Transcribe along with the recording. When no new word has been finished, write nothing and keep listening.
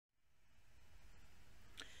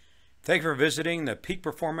Thank you for visiting the Peak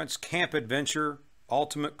Performance Camp Adventure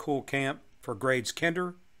Ultimate Cool Camp for grades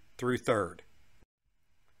Kinder through 3rd.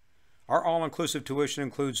 Our all-inclusive tuition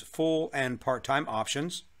includes full and part-time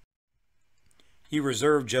options. You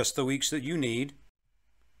reserve just the weeks that you need.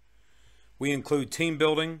 We include team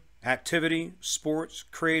building, activity, sports,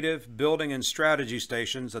 creative, building, and strategy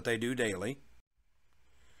stations that they do daily.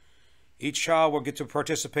 Each child will get to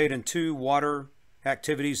participate in 2 water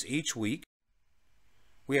activities each week.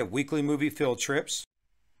 We have weekly movie field trips.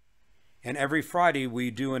 And every Friday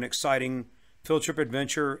we do an exciting field trip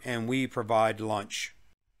adventure and we provide lunch.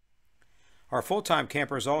 Our full-time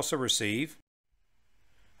campers also receive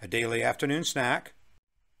a daily afternoon snack,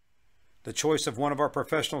 the choice of one of our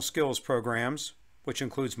professional skills programs, which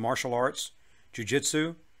includes martial arts,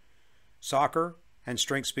 Jiu-Jitsu, soccer, and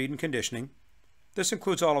strength, speed, and conditioning. This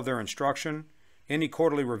includes all of their instruction, any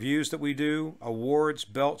quarterly reviews that we do, awards,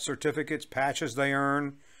 belts, certificates, patches they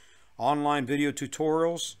earn, online video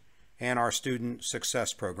tutorials, and our student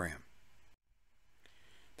success program.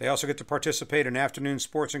 They also get to participate in afternoon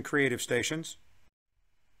sports and creative stations,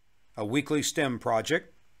 a weekly STEM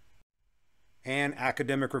project, and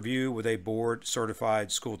academic review with a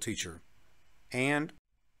board-certified school teacher, and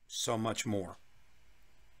so much more.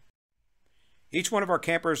 Each one of our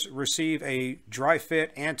campers receive a dry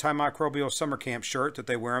fit antimicrobial summer camp shirt that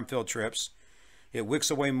they wear on field trips. It wicks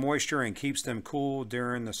away moisture and keeps them cool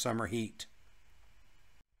during the summer heat.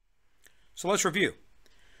 So let's review.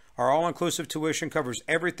 Our all-inclusive tuition covers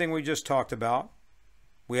everything we just talked about.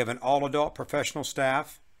 We have an all-adult professional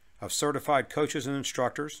staff of certified coaches and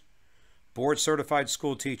instructors, board-certified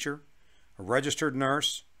school teacher, a registered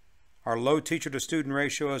nurse. Our low teacher-to-student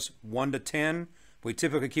ratio is 1:10. We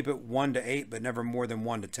typically keep it 1:8, but never more than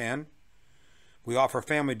 1:10. We offer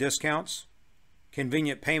family discounts,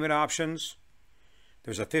 convenient payment options.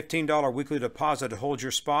 There's a $15 weekly deposit to hold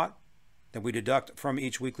your spot that we deduct from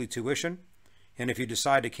each weekly tuition. And if you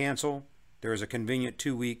decide to cancel, there is a convenient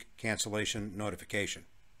 2-week cancellation notification.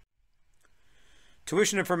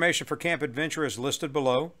 Tuition information for Camp Adventure is listed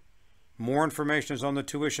below. More information is on the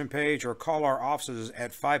tuition page, or call our offices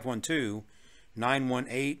at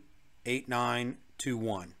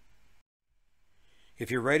 512-918-8921.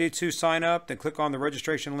 If you're ready to sign up, then click on the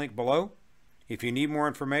registration link below. If you need more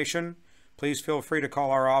information, please feel free to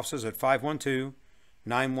call our offices at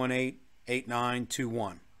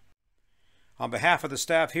 512-918-8921. On behalf of the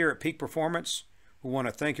staff here at Peak Performance, we want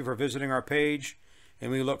to thank you for visiting our page,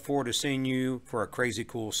 and we look forward to seeing you for a crazy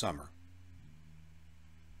cool summer.